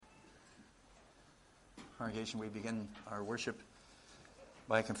Congregation, we begin our worship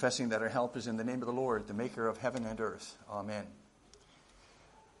by confessing that our help is in the name of the Lord, the maker of heaven and earth. Amen.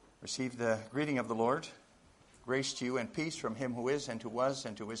 Receive the greeting of the Lord. Grace to you and peace from him who is and who was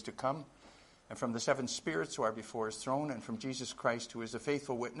and who is to come, and from the seven spirits who are before his throne, and from Jesus Christ, who is the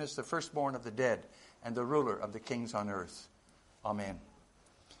faithful witness, the firstborn of the dead, and the ruler of the kings on earth. Amen.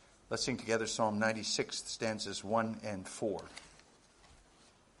 Let's sing together Psalm 96, stanzas 1 and 4.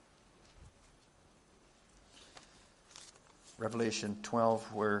 Revelation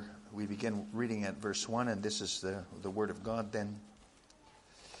 12, where we begin reading at verse 1, and this is the word of God then.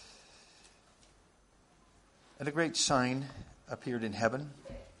 And a great sign appeared in heaven,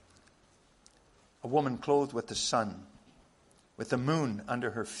 a woman clothed with the sun, with the moon under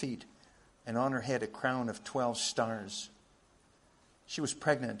her feet, and on her head a crown of 12 stars. She was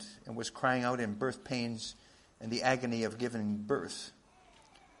pregnant and was crying out in birth pains and the agony of giving birth.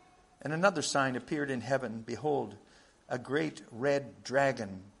 And another sign appeared in heaven. Behold, a great red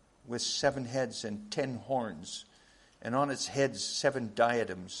dragon with 7 heads and 10 horns, and on its heads 7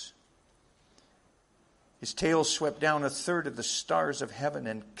 diadems. His tail swept down 1/3 of the stars of heaven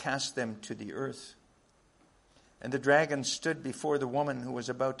and cast them to the earth. And the dragon stood before the woman who was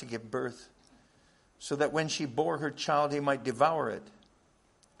about to give birth, so that when she bore her child, he might devour it.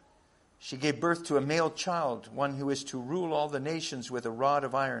 She gave birth to a male child, one who is to rule all the nations with a rod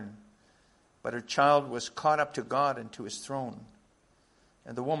of iron. But her child was caught up to God and to his throne.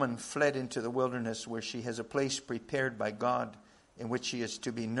 And the woman fled into the wilderness, where she has a place prepared by God, in which she is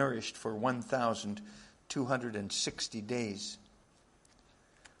to be nourished for 1,260 days.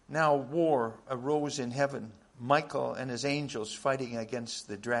 Now war arose in heaven, Michael and his angels fighting against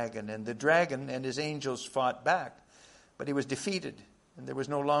the dragon. And the dragon and his angels fought back, but he was defeated, and there was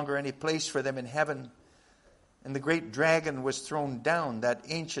no longer any place for them in heaven. And the great dragon was thrown down, that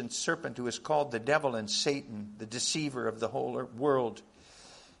ancient serpent who is called the devil and Satan, the deceiver of the whole world.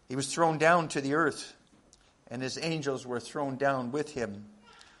 He was thrown down to the earth, and his angels were thrown down with him.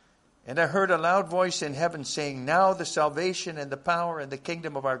 And I heard a loud voice in heaven saying, Now the salvation and the power and the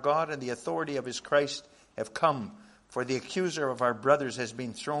kingdom of our God and the authority of his Christ have come. For the accuser of our brothers has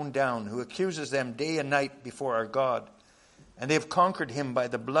been thrown down, who accuses them day and night before our God. And they have conquered him by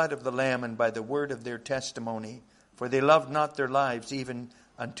the blood of the Lamb and by the word of their testimony. For they loved not their lives even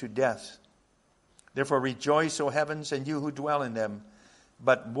unto death. Therefore rejoice, O heavens, and you who dwell in them.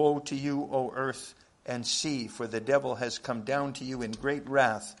 But woe to you, O earth and sea, for the devil has come down to you in great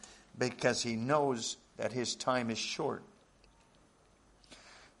wrath, because he knows that his time is short.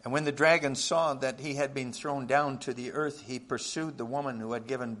 And when the dragon saw that he had been thrown down to the earth, he pursued the woman who had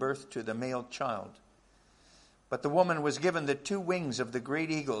given birth to the male child. But the woman was given the 2 wings of the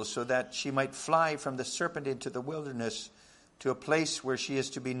great eagle, so that she might fly from the serpent into the wilderness, to a place where she is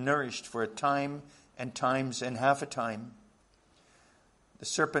to be nourished for a time and times and half a time. The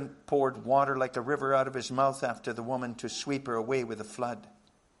serpent poured water like a river out of his mouth after the woman, to sweep her away with a flood.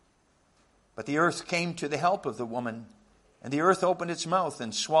 But the earth came to the help of the woman, and the earth opened its mouth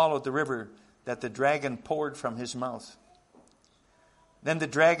and swallowed the river that the dragon poured from his mouth. Then the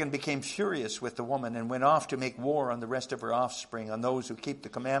dragon became furious with the woman and went off to make war on the rest of her offspring, on those who keep the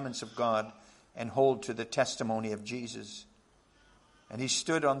commandments of God and hold to the testimony of Jesus. And he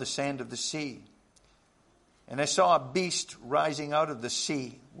stood on the sand of the sea. And I saw a beast rising out of the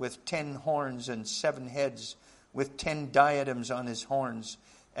sea with 10 horns and 7 heads, with 10 diadems on his horns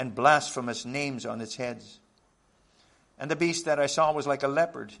and blasphemous names on its heads. And the beast that I saw was like a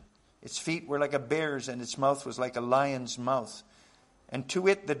leopard. Its feet were like a bear's, and its mouth was like a lion's mouth. And to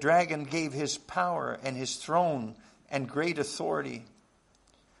it the dragon gave his power and his throne and great authority.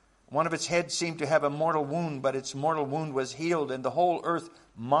 One of its heads seemed to have a mortal wound, but its mortal wound was healed, and the whole earth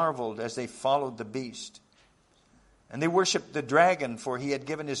marveled as they followed the beast. And they worshipped the dragon, for he had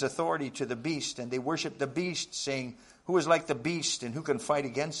given his authority to the beast. And they worshipped the beast, saying, Who is like the beast, and who can fight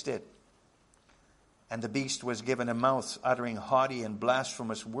against it? And the beast was given a mouth uttering haughty and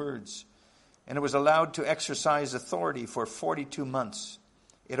blasphemous words. And it was allowed to exercise authority for 42 months.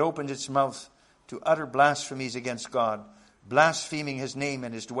 It opened its mouth to utter blasphemies against God, blaspheming his name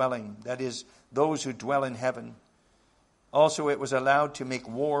and his dwelling, that is, those who dwell in heaven. Also it was allowed to make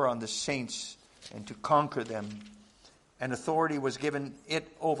war on the saints and to conquer them. And authority was given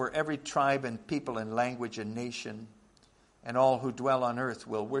it over every tribe and people and language and nation. And all who dwell on earth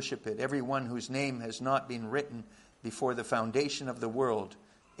will worship it, every one whose name has not been written before the foundation of the world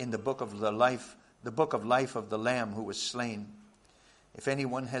in the book of life of the Lamb who was slain. If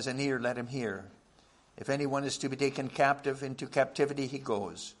anyone has an ear, let him hear. If anyone is to be taken captive, into captivity he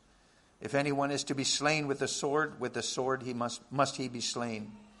goes. If anyone is to be slain with the sword he must he be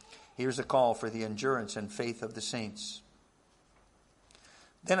slain. Here's a call for the endurance and faith of the saints.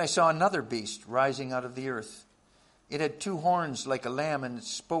 Then I saw another beast rising out of the earth. It had 2 horns like a lamb, and it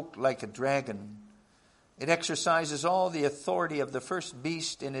spoke like a dragon. It exercises all the authority of the first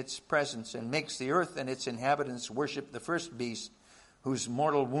beast in its presence, and makes the earth and its inhabitants worship the first beast, whose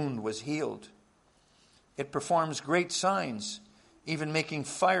mortal wound was healed. It performs great signs, even making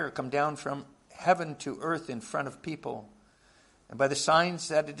fire come down from heaven to earth in front of people. And by the signs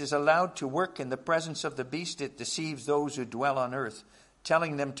that it is allowed to work in the presence of the beast, it deceives those who dwell on earth,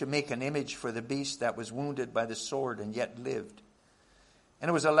 telling them to make an image for the beast that was wounded by the sword and yet lived. And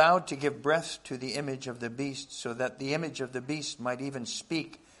it was allowed to give breath to the image of the beast, so that the image of the beast might even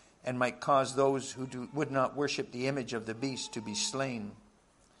speak and might cause those who would not worship the image of the beast to be slain.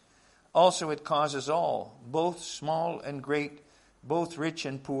 Also it causes all, both small and great, both rich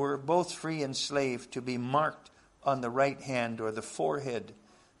and poor, both free and slave, to be marked on the right hand or the forehead,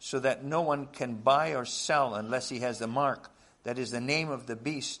 so that no one can buy or sell unless he has the mark, that is the name of the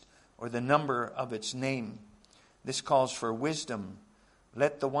beast or the number of its name. This calls for wisdom.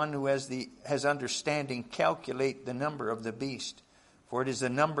 Let the one who has understanding calculate the number of the beast, for it is the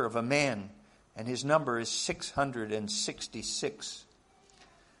number of a man, and his number is 666.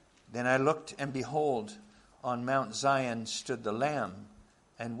 Then I looked, and behold, on Mount Zion stood the Lamb,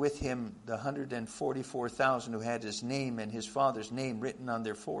 and with him the 144,000 who had his name and his Father's name written on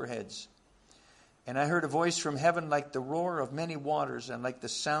their foreheads. And I heard a voice from heaven like the roar of many waters, and like the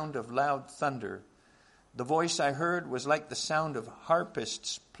sound of loud thunder. The voice I heard was like the sound of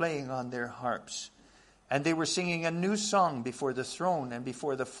harpists playing on their harps. And they were singing a new song before the throne, and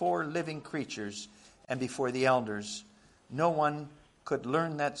before the 4 living creatures, and before the elders. No one could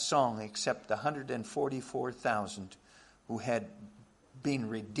learn that song except the 144,000 who had been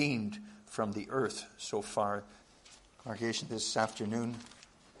redeemed from the earth so far. Congregation, this afternoon,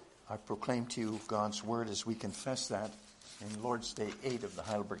 I proclaim to you God's word as we confess that in Lord's Day 8 of the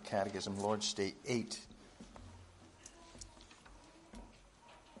Heidelberg Catechism, Lord's Day 8.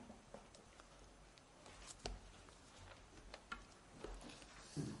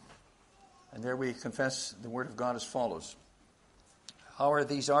 And there we confess the word of God as follows. How are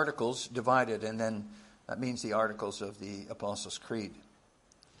these articles divided? And then that means the articles of the Apostles' Creed.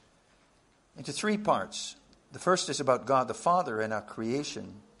 Into 3 parts. The first is about God the Father and our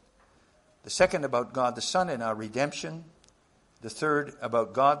creation. The second about God the Son and our redemption. The third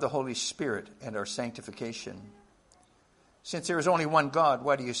about God the Holy Spirit and our sanctification. Since there is only one God,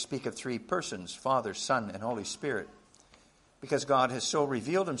 why do you speak of 3 persons, Father, Son, and Holy Spirit? Because God has so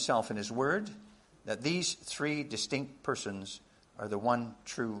revealed himself in his word that these 3 distinct persons are the one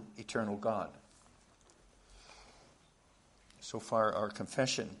true eternal God. So far our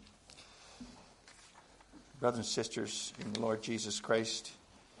confession. Brothers and sisters in the Lord Jesus Christ,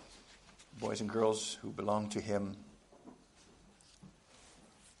 boys and girls who belong to him,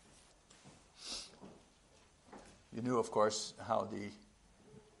 you knew, of course, how the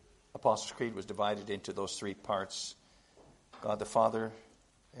Apostles' Creed was divided into those 3 parts. God the Father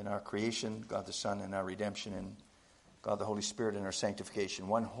in our creation, God the Son in our redemption, and God the Holy Spirit in our sanctification.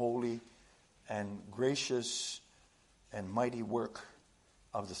 One holy and gracious and mighty work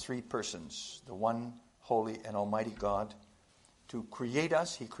of the 3 persons, the one holy and almighty God, to create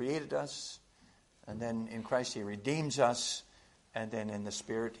us. He created us, and then in Christ he redeems us, and then in the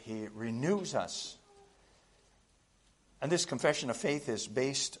Spirit he renews us. And this confession of faith is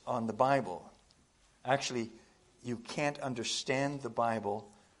based on the Bible. Actually, you can't understand the Bible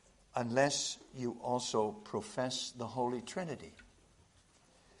unless you also profess the Holy Trinity.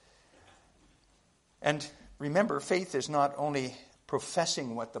 And remember, faith is not only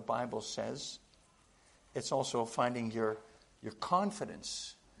professing what the Bible says, it's also finding your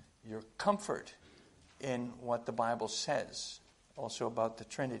confidence, your comfort in what the Bible says, also about the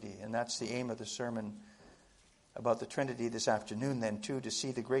Trinity. And that's the aim of the sermon about the Trinity this afternoon, then, too, to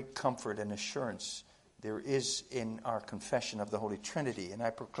see the great comfort and assurance there is in our confession of the Holy Trinity. And I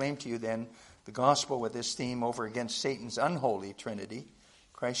proclaim to you then the gospel with this theme over against Satan's unholy Trinity.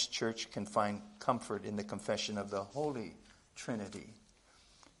 Christ's church can find comfort in the confession of the Holy Trinity.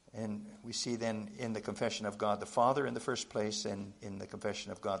 And we see then in the confession of God the Father in the first place, and in the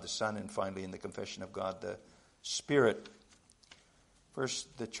confession of God the Son, and finally in the confession of God the Spirit.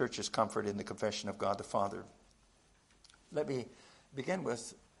 First, the church's comfort in the confession of God the Father. Let me begin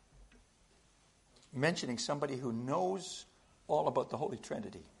with mentioning somebody who knows all about the Holy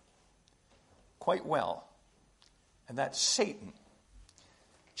Trinity quite well, and that's Satan.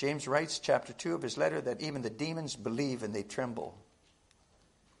 James writes, chapter 2 of his letter, that even the demons believe and they tremble.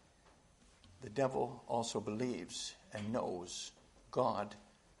 The devil also believes and knows God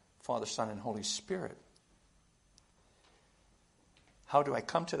Father, Son, and Holy Spirit. How do I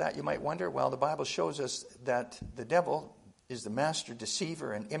come to that, you might wonder? Well, the Bible shows us that the devil is the master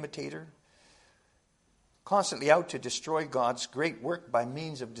deceiver and imitator, constantly out to destroy God's great work by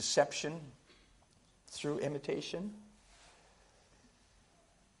means of deception through imitation.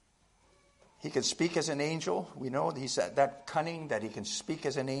 He can speak as an angel. We know he's that cunning that he can speak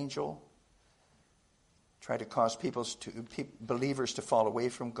as an angel. Try to cause believers to fall away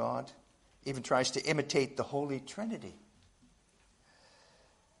from God. Even tries to imitate the Holy Trinity.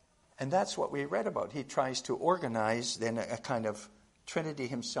 And that's what we read about. He tries to organize then a kind of Trinity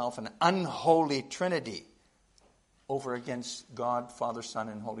himself, an unholy Trinity over against God, Father, Son,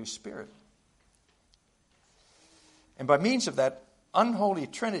 and Holy Spirit. And by means of that unholy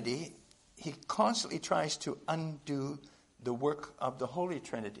Trinity, he constantly tries to undo the work of the Holy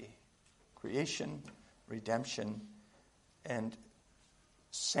Trinity. Creation, redemption, and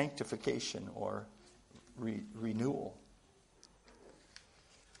sanctification or renewal.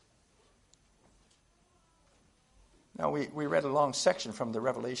 Now we read a long section from the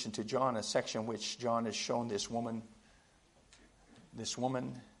Revelation to John, a section which John has shown this woman,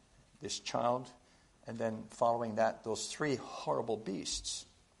 this child, and then following that, those three horrible beasts.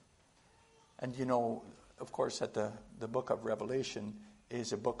 And you know, of course, that the book of Revelation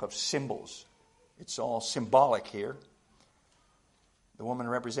is a book of symbols. It's all symbolic here. The woman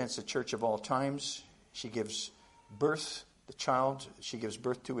represents the church of all times. She gives birth, the child she gives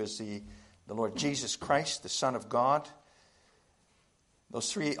birth to is the Lord Jesus Christ, the Son of God.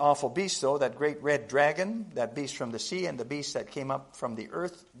 Those three awful beasts, though, that great red dragon, that beast from the sea, and the beast that came up from the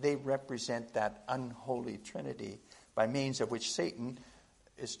earth, they represent that unholy Trinity by means of which Satan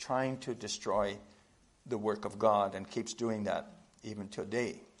is trying to destroy the work of God and keeps doing that even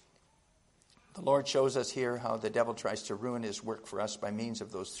today. The Lord shows us here how the devil tries to ruin his work for us by means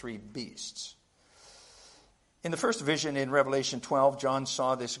of those three beasts. In the first vision in Revelation 12, John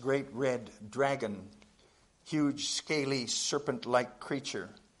saw this great red dragon, huge, scaly, serpent-like creature.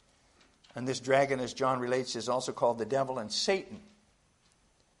 And this dragon, as John relates, is also called the devil and Satan.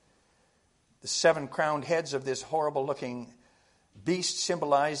 The 7 crowned heads of this horrible-looking beast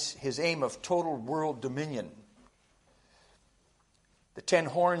symbolize his aim of total world dominion. The 10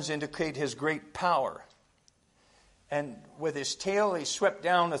 horns indicate his great power. And with his tail, he swept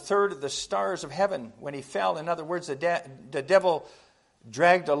down a third of the stars of heaven when he fell. In other words, the devil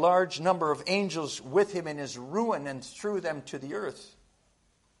dragged a large number of angels with him in his ruin and threw them to the earth.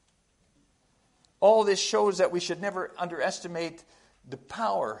 All this shows that we should never underestimate the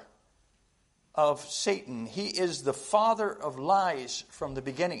power of Satan. He is the father of lies from the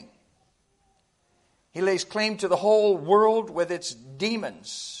beginning. He lays claim to the whole world with its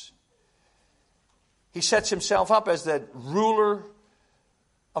demons. He sets himself up as the ruler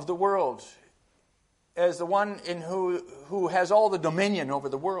of the world, as the one in who has all the dominion over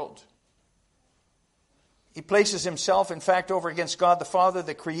the world. He places himself, in fact, over against God the Father,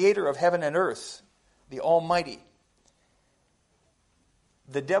 the creator of heaven and earth, the Almighty.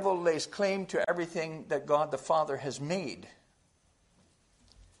 The devil lays claim to everything that God the Father has made.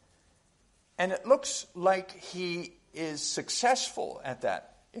 And it looks like he is successful at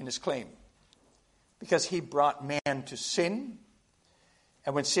that in his claim. Because he brought man to sin.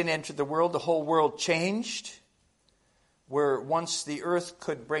 And when sin entered the world, the whole world changed. Where once the earth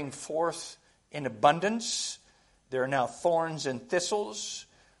could bring forth in abundance, there are now thorns and thistles.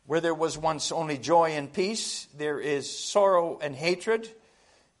 Where there was once only joy and peace, there is sorrow and hatred.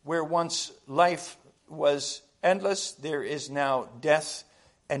 Where once life was endless, there is now death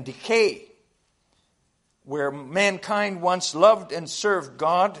and decay. Where mankind once loved and served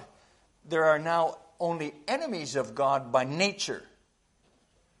God, there are now only enemies of God by nature.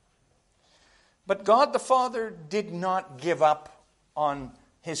 But God the Father did not give up on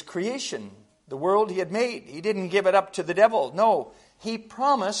his creation, the world he had made. He didn't give it up to the devil. No, he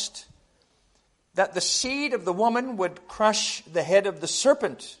promised that the seed of the woman would crush the head of the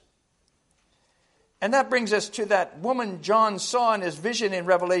serpent. And that brings us to that woman John saw in his vision in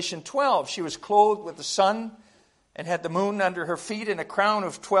Revelation 12. She was clothed with the sun and had the moon under her feet and a crown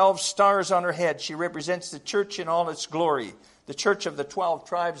of 12 stars on her head. She represents the church in all its glory, the church of the 12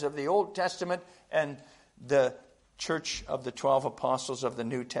 tribes of the Old Testament and the church of the 12 apostles of the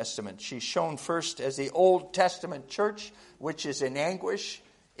New Testament. She's shown first as the Old Testament church, which is in anguish.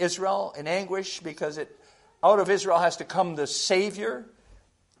 Israel in anguish because out of Israel has to come the Savior.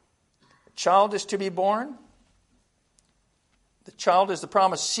 A child is to be born. The child is the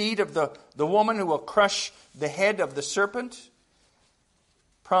promised seed of the woman who will crush the head of the serpent.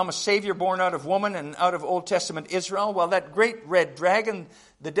 promised Savior born out of woman and out of Old Testament Israel. Well, that great red dragon,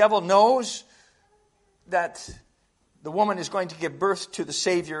 the devil knows that the woman is going to give birth to the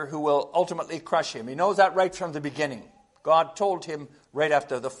Savior who will ultimately crush him. He knows that right from the beginning. God told him right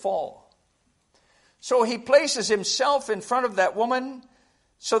after the fall. So he places himself in front of that woman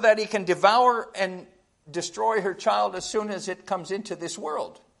so that he can devour and destroy her child as soon as it comes into this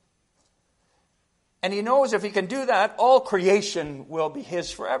world. And he knows if he can do that, all creation will be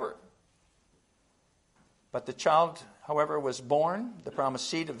his forever. But the child, however, was born, the promised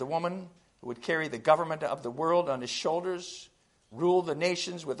seed of the woman, who would carry the government of the world on his shoulders, rule the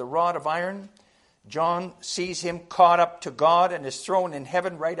nations with a rod of iron. John sees him caught up to God and is thrown in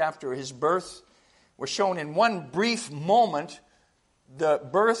heaven right after his birth. We're shown in one brief moment the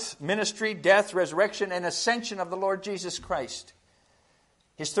birth, ministry, death, resurrection, and ascension of the Lord Jesus Christ.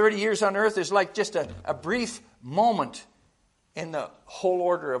 His 30 years on earth is like just a brief moment in the whole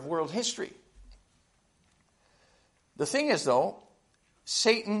order of world history. The thing is, though,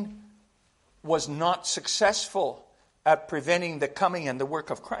 Satan was not successful at preventing the coming and the work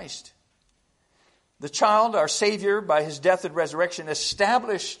of Christ. The child, our Savior, by his death and resurrection,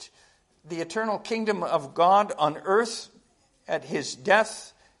 established the eternal kingdom of God on earth at his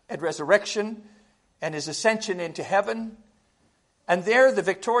death and resurrection and his ascension into heaven. And there the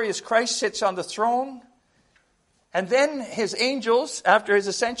victorious Christ sits on the throne. And then his angels, after his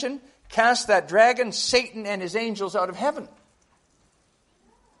ascension, cast that dragon, Satan, and his angels out of heaven.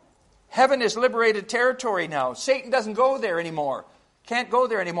 Heaven is liberated territory now. Satan doesn't go there anymore. Can't go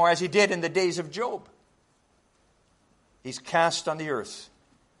there anymore as he did in the days of Job. He's cast on the earth.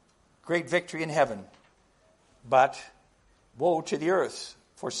 Great victory in heaven. But woe to the earth,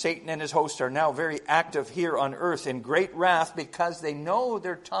 for Satan and his host are now very active here on earth in great wrath because they know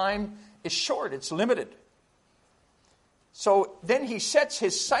their time is short. It's limited. So then he sets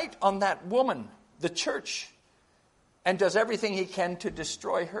his sight on that woman, the church, and does everything he can to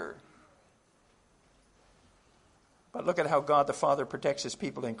destroy her. But look at how God the Father protects his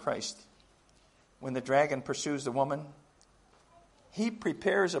people in Christ. When the dragon pursues the woman, he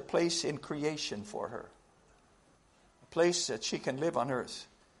prepares a place in creation for her. A place that she can live on earth.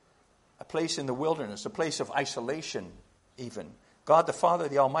 A place in the wilderness. A place of isolation even. God the Father,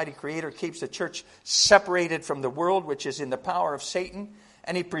 the Almighty Creator, keeps the church separated from the world which is in the power of Satan.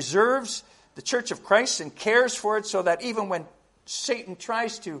 And he preserves the church of Christ and cares for it so that even when Satan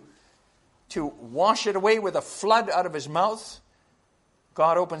tries to wash it away with a flood out of his mouth,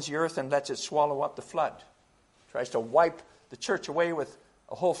 God opens the earth and lets it swallow up the flood. Tries to wipe the church away with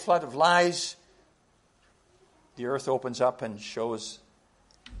a whole flood of lies. The earth opens up and shows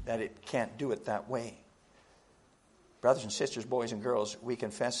that it can't do it that way. Brothers and sisters, boys and girls, we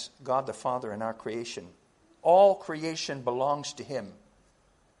confess God the Father in our creation. All creation belongs to him.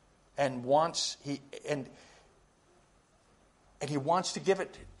 And he wants to give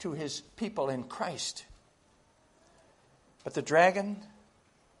it to his people in Christ. But the dragon,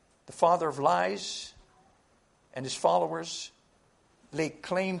 the father of lies, and his followers lay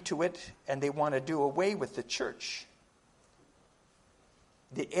claim to it, and they want to do away with the church,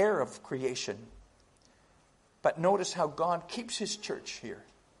 the heir of creation. But notice how God keeps his church here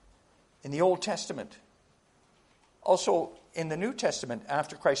in the Old Testament. Also, in the New Testament,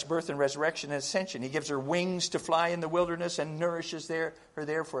 after Christ's birth and resurrection and ascension, he gives her wings to fly in the wilderness and nourishes her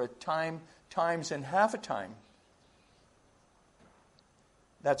there for a time, times and half a time.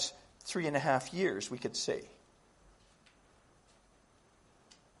 That's 3.5 years, we could say.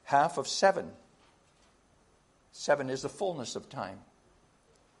 Half of 7. 7 is the fullness of time.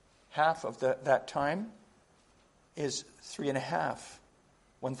 Half of that time is 3.5.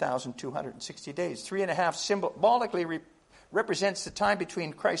 1,260 days. 3.5 symbolically represents the time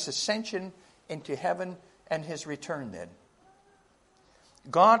between Christ's ascension into heaven and his return then.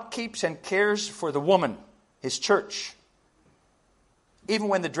 God keeps and cares for the woman, his church. Even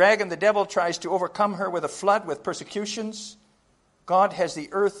when the dragon, the devil, tries to overcome her with a flood, with persecutions, God has the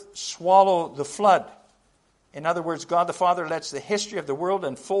earth swallow the flood. In other words, God the Father lets the history of the world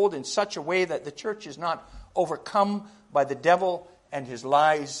unfold in such a way that the church is not overcome by the devil and his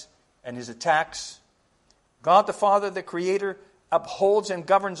lies and his attacks. God the Father, the Creator, upholds and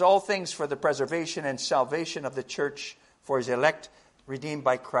governs all things for the preservation and salvation of the church, for his elect redeemed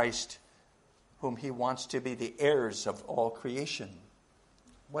by Christ, whom he wants to be the heirs of all creation.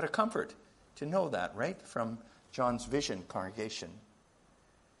 What a comfort to know that, right? From John's vision, congregation.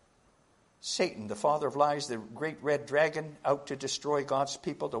 Satan, the father of lies, the great red dragon, out to destroy God's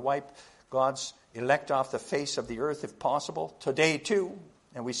people, to wipe God's elect off the face of the earth if possible. Today too,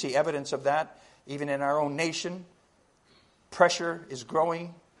 and we see evidence of that even in our own nation. Pressure is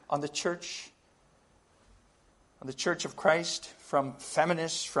growing on the church of Christ, from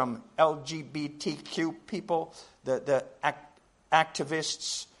feminists, from LGBTQ people, the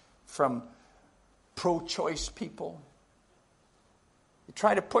activists, from pro-choice people. You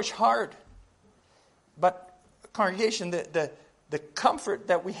try to push hard. But, congregation, the comfort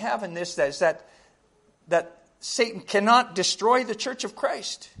that we have in this is that Satan cannot destroy the church of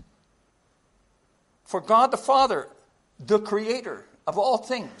Christ. For God the Father, the Creator of all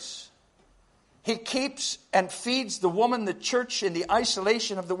things, He keeps and feeds the woman, the church, in the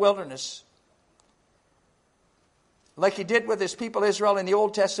isolation of the wilderness. Like He did with His people Israel in the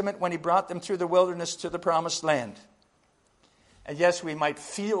Old Testament when He brought them through the wilderness to the promised land. And yes, we might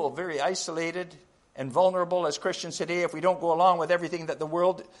feel very isolated and vulnerable as Christians today if we don't go along with everything that the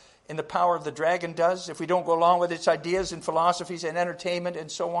world in the power of the dragon does, if we don't go along with its ideas and philosophies and entertainment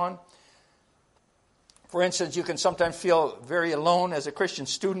and so on. For instance, you can sometimes feel very alone as a Christian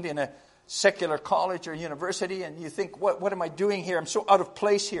student in a secular college or university, and you think, what am I doing here? I'm so out of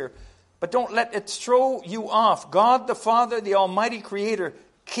place here. But don't let it throw you off. God the Father, the Almighty Creator,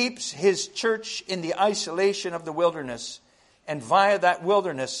 keeps His church in the isolation of the wilderness. And via that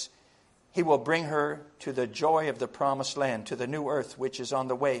wilderness, He will bring her to the joy of the promised land, to the new earth which is on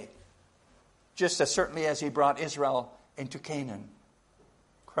the way. Just as certainly as He brought Israel into Canaan.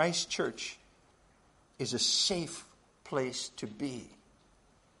 Christ's church is a safe place to be.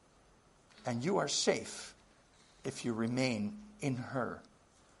 And you are safe if you remain in her.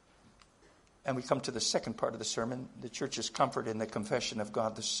 And we come to the second part of the sermon, the church's comfort in the confession of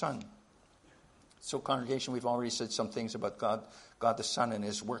God the Son. So, congregation, we've already said some things about God the Son and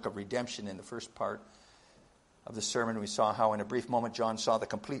His work of redemption in the first part of the sermon. We saw how in a brief moment John saw the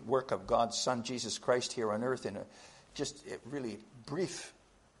complete work of God's Son, Jesus Christ, here on earth in a really brief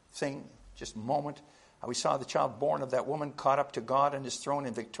thing, just moment. How we saw the child born of that woman caught up to God and His throne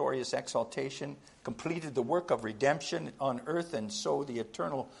in victorious exaltation, completed the work of redemption on earth, and so the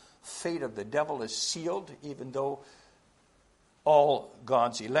eternal fate of the devil is sealed, even though all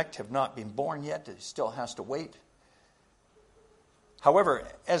God's elect have not been born yet. He still has to wait. However,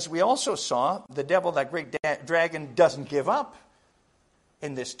 as we also saw, the devil, that great dragon, doesn't give up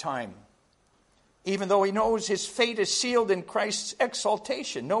in this time. Even though he knows his fate is sealed in Christ's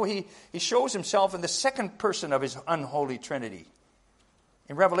exaltation. No, he shows himself in the second person of His unholy Trinity.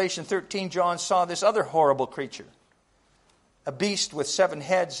 In Revelation 13, John saw this other horrible creature. A beast with 7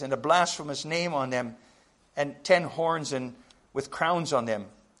 heads and a blasphemous name on them, and 10 horns and with crowns on them.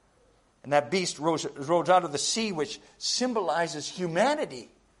 And that beast rose out of the sea, which symbolizes humanity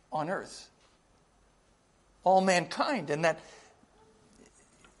on earth. All mankind. And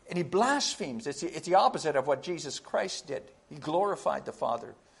he blasphemes. It's the opposite of what Jesus Christ did. He glorified the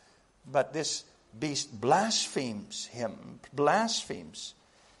Father. But this beast blasphemes Him. Blasphemes.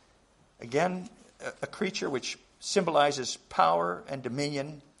 Again, a creature which symbolizes power and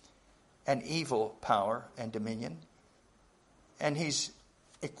dominion, and evil power and dominion. And he's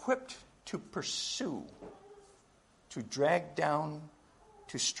equipped to pursue, to drag down,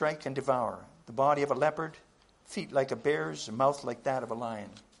 to strike and devour. The body of a leopard, feet like a bear's, a mouth like that of a lion.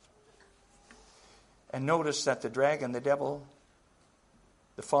 And notice that the dragon, the devil,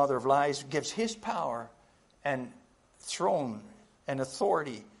 the father of lies, gives his power and throne and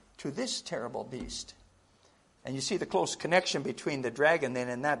authority to this terrible beast. And you see the close connection between the dragon then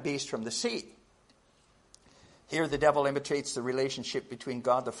and that beast from the sea. Here the devil imitates the relationship between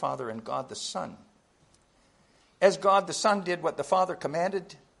God the Father and God the Son. As God the Son did what the Father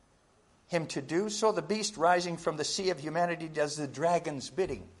commanded Him to do, so the beast rising from the sea of humanity does the dragon's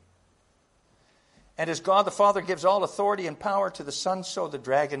bidding. And as God the Father gives all authority and power to the Son, so the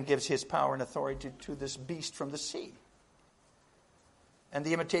dragon gives his power and authority to this beast from the sea. And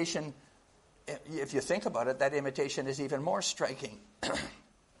the imitation, if you think about it, that imitation is even more striking.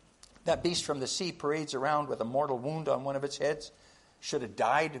 That beast from the sea parades around with a mortal wound on one of its heads. Should have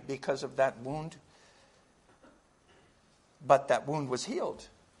died because of that wound. But that wound was healed.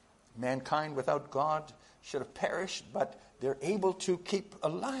 Mankind without God should have perished, but they're able to keep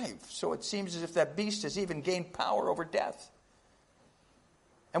alive. So it seems as if that beast has even gained power over death.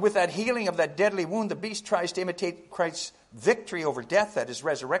 And with that healing of that deadly wound, the beast tries to imitate Christ's victory over death, that is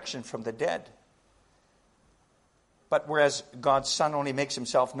resurrection from the dead. But whereas God's Son only makes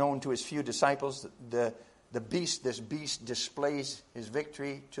Himself known to His few disciples, this beast displays His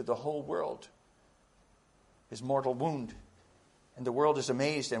victory to the whole world. His mortal wound. And the world is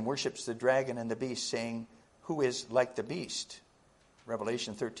amazed and worships the dragon and the beast, saying, "Who is like the beast?"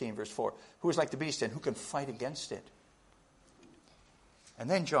 Revelation 13, verse 4. Who is like the beast and who can fight against it? And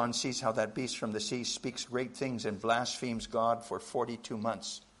then John sees how that beast from the sea speaks great things and blasphemes God for 42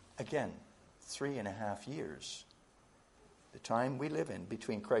 months. Again, 3.5 years. The time we live in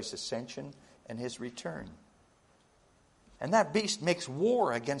between Christ's ascension and his return. And that beast makes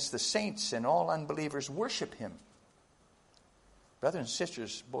war against the saints, and all unbelievers worship him. Brothers and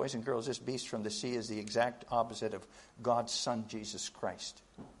sisters, boys and girls, this beast from the sea is the exact opposite of God's Son, Jesus Christ.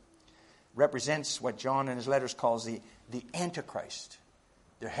 Represents what John in his letters calls the Antichrist.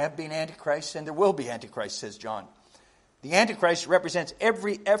 There have been Antichrists and there will be Antichrists, says John. The Antichrist represents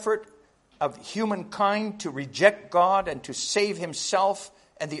every effort of humankind to reject God and to save himself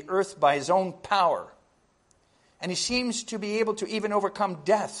and the earth by his own power. And he seems to be able to even overcome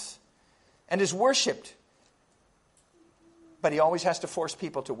death and is worshipped. But he always has to force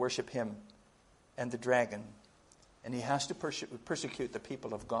people to worship him and the dragon. And he has to persecute the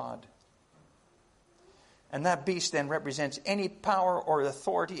people of God. And that beast then represents any power or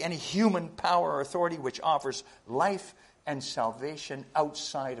authority, any human power or authority which offers life and salvation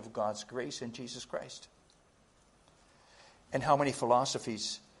outside of God's grace in Jesus Christ. And how many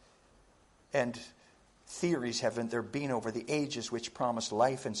philosophies and theories have there been over the ages which promise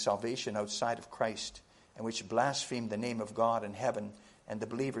life and salvation outside of Christ, and which blaspheme the name of God in heaven and the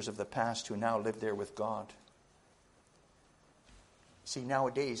believers of the past who now live there with God. See,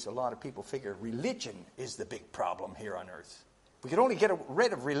 nowadays a lot of people figure religion is the big problem here on earth. If we could only get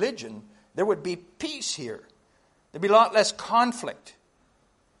rid of religion, there would be peace here. There'd be a lot less conflict.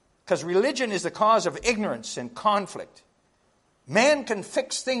 Because religion is the cause of ignorance and conflict. Man can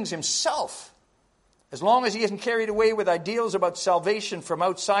fix things himself as long as he isn't carried away with ideals about salvation from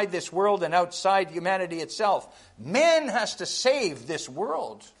outside this world and outside humanity itself. Man has to save this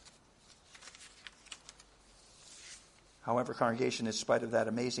world. However, congregation, in spite of that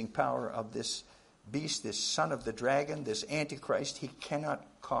amazing power of this beast, this son of the dragon, this Antichrist, he cannot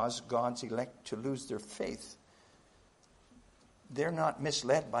cause God's elect to lose their faith. They're not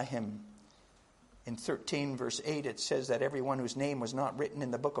misled by him. In 13 verse 8 it says that everyone whose name was not written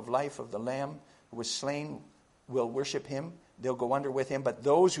in the book of life of the Lamb who was slain will worship him. They'll go under with him. But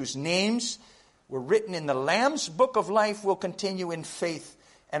those whose names were written in the Lamb's book of life will continue in faith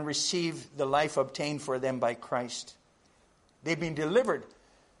and receive the life obtained for them by Christ. They've been delivered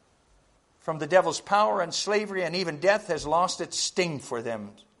from the devil's power and slavery, and even death has lost its sting for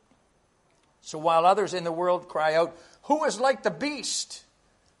them. So while others in the world cry out, "Who is like the beast?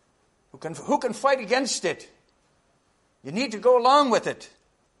 Who can fight against it? You need to go along with it."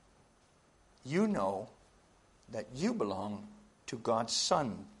 You know that you belong to God's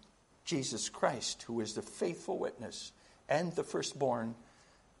Son, Jesus Christ, who is the faithful witness and the firstborn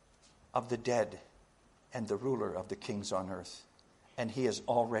of the dead and the ruler of the kings on earth. And he has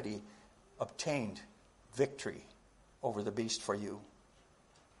already obtained victory over the beast for you.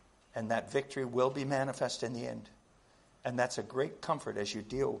 And that victory will be manifest in the end. And that's a great comfort as you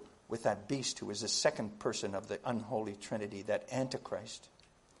deal with that beast who is the second person of the unholy Trinity, that Antichrist.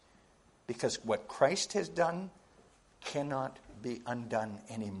 Because what Christ has done cannot be undone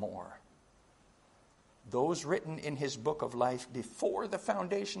anymore. Those written in his book of life before the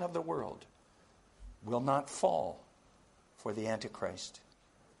foundation of the world will not fall for the Antichrist.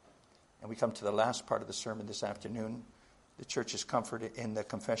 And we come to the last part of the sermon this afternoon. The church is comforted in the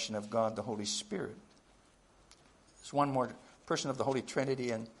confession of God, the Holy Spirit. There's one more person of the Holy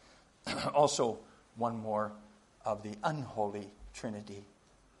Trinity and also one more of the unholy Trinity.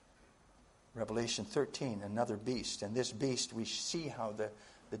 Revelation 13, another beast. And this beast, we see how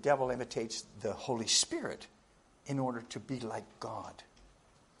the devil imitates the Holy Spirit in order to be like God,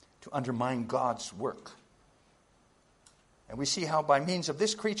 to undermine God's work. And we see how by means of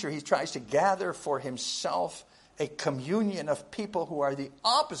this creature he tries to gather for himself a communion of people who are the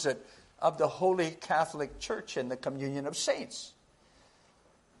opposite of the Holy Catholic Church and the communion of saints.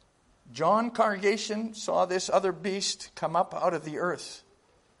 John, congregation, saw this other beast come up out of the earth.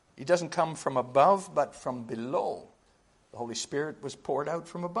 He doesn't come from above, but from below. The Holy Spirit was poured out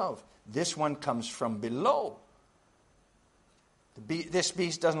from above. This one comes from below. This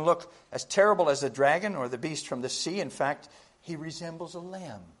beast doesn't look as terrible as the dragon or the beast from the sea. In fact, he resembles a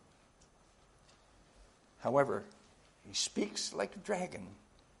lamb. However, he speaks like a dragon.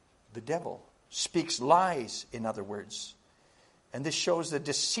 The devil speaks lies, in other words. And this shows the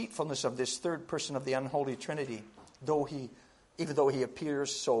deceitfulness of this third person of the unholy Trinity. Even though he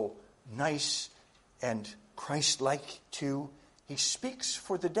appears so nice and Christ-like too, he speaks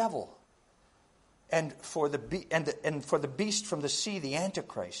for the devil and for the beast from the sea, the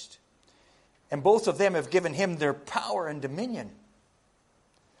Antichrist. And both of them have given him their power and dominion.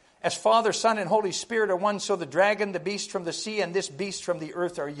 As Father, Son, and Holy Spirit are one, so the dragon, the beast from the sea, and this beast from the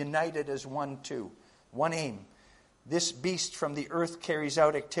earth are united as one too. One aim, This beast from the earth carries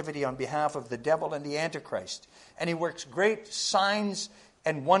out activity on behalf of the devil and the Antichrist. And he works great signs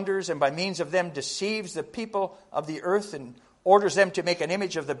and wonders, and by means of them deceives the people of the earth and orders them to make an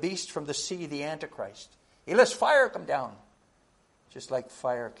image of the beast from the sea, the Antichrist. He lets fire come down, just like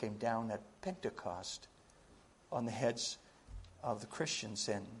fire came down at Pentecost on the heads of the Christians.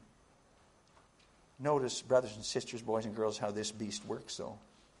 And notice, brothers and sisters, boys and girls, how this beast works, though.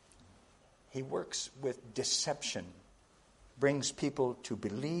 He works with deception, brings people to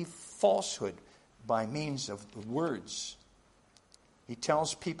believe falsehood by means of the words. He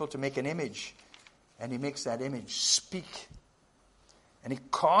tells people to make an image, and he makes that image speak. And he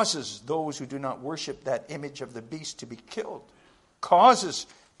causes those who do not worship that image of the beast to be killed. Causes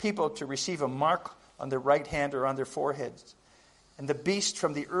people to receive a mark on their right hand or on their foreheads. And the beast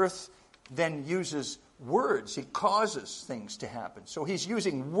from the earth then uses words. He causes things to happen. So he's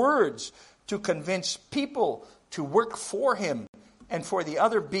using words to convince people to work for him and for the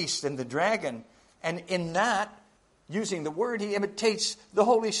other beast and the dragon. And in that, using the word, he imitates the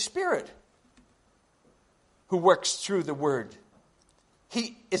Holy Spirit who works through the word.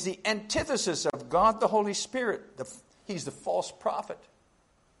 He is the antithesis of God the Holy Spirit. He's the false prophet,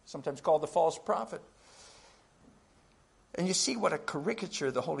 sometimes called the false prophet. And you see what a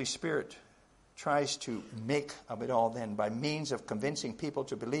caricature the Holy Spirit tries to make of it all then. By means of convincing people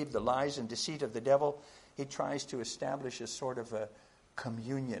to believe the lies and deceit of the devil, he tries to establish a sort of a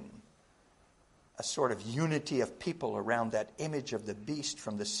communion, a sort of unity of people around that image of the beast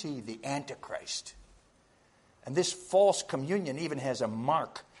from the sea, the Antichrist. And this false communion even has a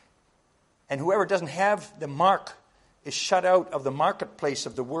mark. And whoever doesn't have the mark is shut out of the marketplace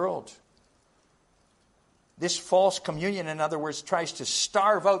of the world. This false communion, in other words, tries to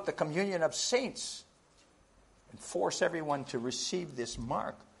starve out the communion of saints and force everyone to receive this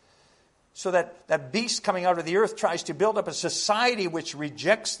mark. So that beast coming out of the earth tries to build up a society which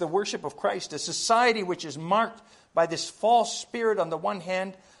rejects the worship of Christ, a society which is marked by this false spirit on the one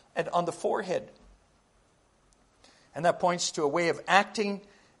hand and on the forehead. And that points to a way of acting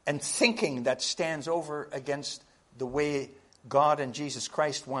and thinking that stands over against the way God and Jesus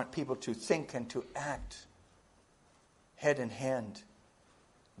Christ want people to think and to act, head in hand.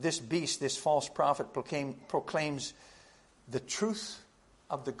 This beast, this false prophet, proclaims the truth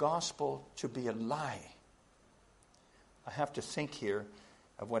of the gospel to be a lie. I have to think here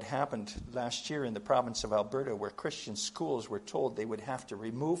of what happened last year in the province of Alberta, where Christian schools were told they would have to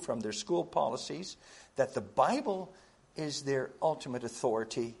remove from their school policies that the Bible is their ultimate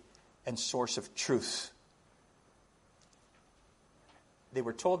authority and source of truth. They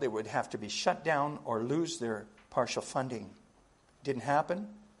were told they would have to be shut down or lose their partial funding. Didn't happen,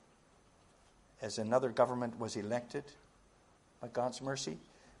 as another government was elected by God's mercy.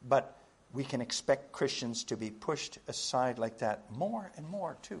 But we can expect Christians to be pushed aside like that more and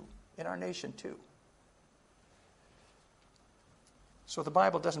more too, in our nation too. So the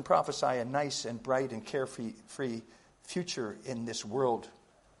Bible doesn't prophesy a nice and bright and carefree future in this world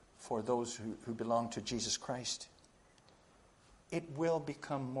for those who belong to Jesus Christ. It will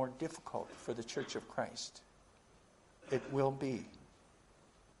become more difficult for the Church of Christ. It will be.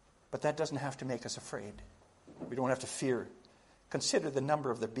 But that doesn't have to make us afraid. We don't have to fear. Consider the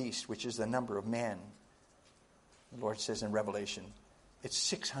number of the beast, which is the number of man. The Lord says in Revelation, it's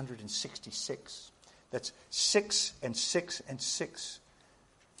 666. That's 6 and 6 and 6.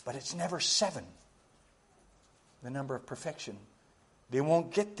 But it's never 7. The number of perfection. They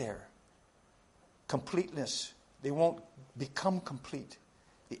won't get there. Completeness. They won't become complete.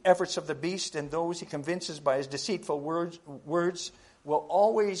 The efforts of the beast and those he convinces by his deceitful words will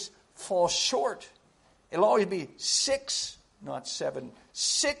always fall short. It'll always be 6, not 7.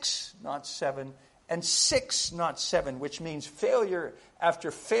 6, not 7. And 6, not 7, which means failure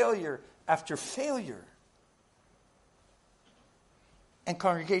after failure after failure. And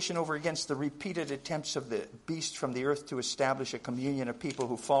congregation, over against the repeated attempts of the beast from the earth to establish a communion of people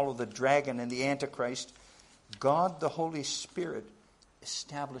who follow the dragon and the Antichrist, God the Holy Spirit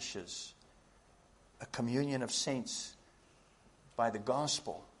establishes a communion of saints by the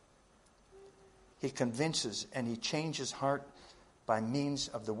gospel. He convinces and he changes heart by means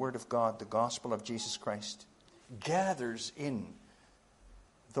of the word of God, the gospel of Jesus Christ. Gathers in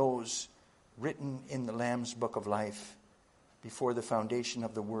those written in the Lamb's book of life before the foundation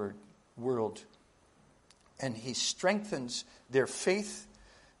of the world. And he strengthens their faith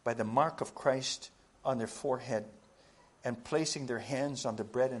by the mark of Christ on their forehead and placing their hands on the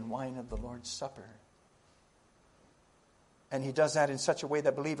bread and wine of the Lord's Supper. And he does that in such a way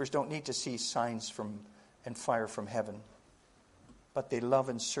that believers don't need to see signs and fire from heaven. but they love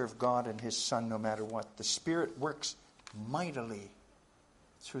and serve God and His Son no matter what. The Spirit works mightily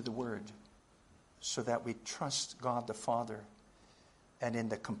through the Word so that we trust God the Father and in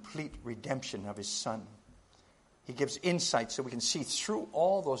the complete redemption of His Son. He gives insight so we can see through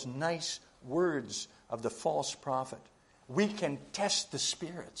all those nice words of the false prophet. We can test the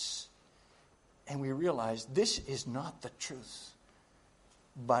spirits. And we realize this is not the truth.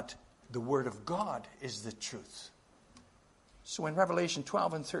 But the Word of God is the truth. So in Revelation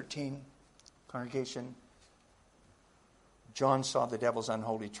 12 and 13, congregation, John saw the devil's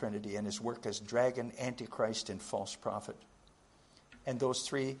unholy trinity and his work as dragon, antichrist, and false prophet. And those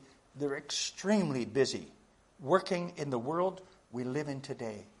three, they're extremely busy working in the world we live in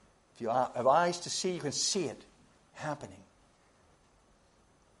today. If you have eyes to see, you can see it happening.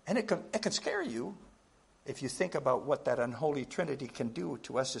 And it can scare you if you think about what that unholy trinity can do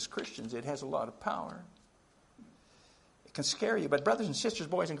to us as Christians. It has a lot of power. It can scare you. But brothers and sisters,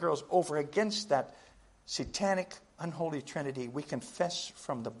 boys and girls, over against that satanic unholy trinity, we confess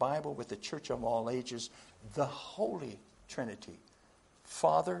from the Bible with the church of all ages the Holy Trinity.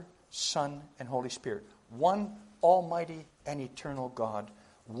 Father, Son, and Holy Spirit. One almighty and eternal God.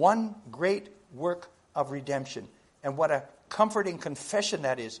 One great work of redemption. And what a comforting confession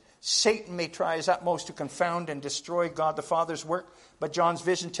that is. Satan may try his utmost to confound and destroy God the Father's work, but John's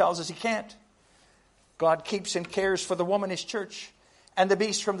vision tells us he can't. God keeps and cares for the woman, His church. And the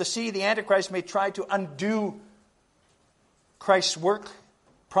beast from the sea, the Antichrist, may try to undo Christ's work,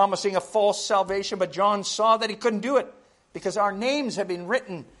 promising a false salvation, but John saw that he couldn't do it because our names have been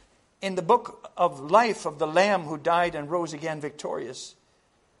written in the book of life of the Lamb who died and rose again victorious.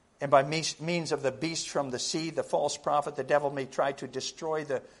 And by means of the beast from the sea, the false prophet, the devil may try to destroy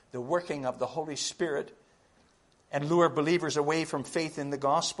the working of the Holy Spirit and lure believers away from faith in the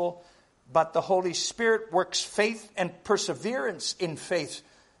gospel. But the Holy Spirit works faith and perseverance in faith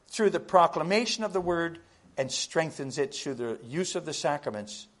through the proclamation of the word and strengthens it through the use of the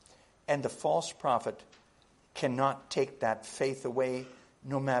sacraments. And the false prophet cannot take that faith away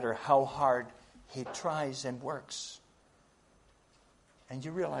no matter how hard he tries and works. And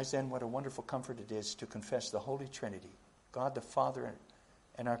you realize then what a wonderful comfort it is to confess the Holy Trinity. God the Father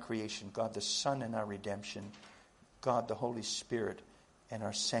and our creation. God the Son and our redemption. God the Holy Spirit and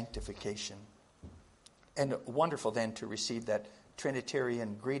our sanctification. And wonderful then to receive that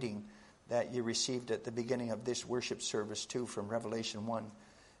Trinitarian greeting that you received at the beginning of this worship service too from Revelation 1.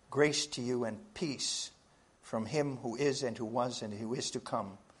 Grace to you and peace from Him who is and who was and who is to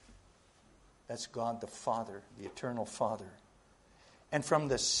come. That's God the Father, the eternal Father. And from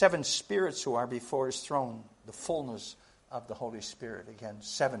the seven spirits who are before His throne, the fullness of the Holy Spirit. Again,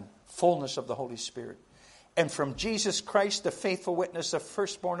 seven, fullness of the Holy Spirit. And from Jesus Christ, the faithful witness, the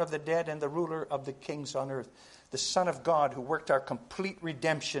firstborn of the dead and the ruler of the kings on earth, the Son of God who worked our complete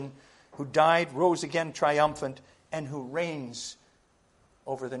redemption, who died, rose again triumphant, and who reigns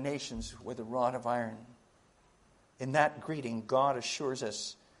over the nations with a rod of iron. In that greeting, God assures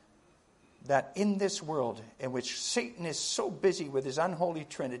us that in this world in which Satan is so busy with his unholy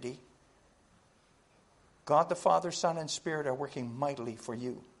trinity, God the Father, Son, and Spirit are working mightily for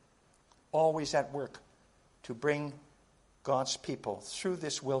you. Always at work to bring God's people through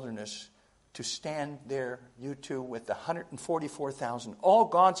this wilderness to stand there, you two, with the 144,000, all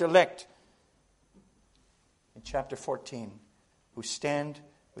God's elect, in chapter 14, who stand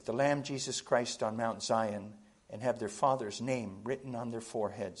with the Lamb Jesus Christ on Mount Zion and have their Father's name written on their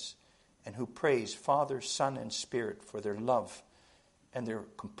foreheads, and who praise Father, Son, and Spirit for their love and their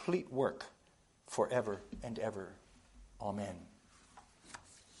complete work forever and ever. Amen.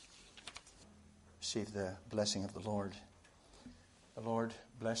 Receive the blessing of the Lord. The Lord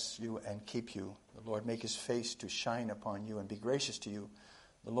bless you and keep you. The Lord make His face to shine upon you and be gracious to you.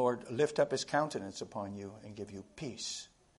 The Lord lift up His countenance upon you and give you peace.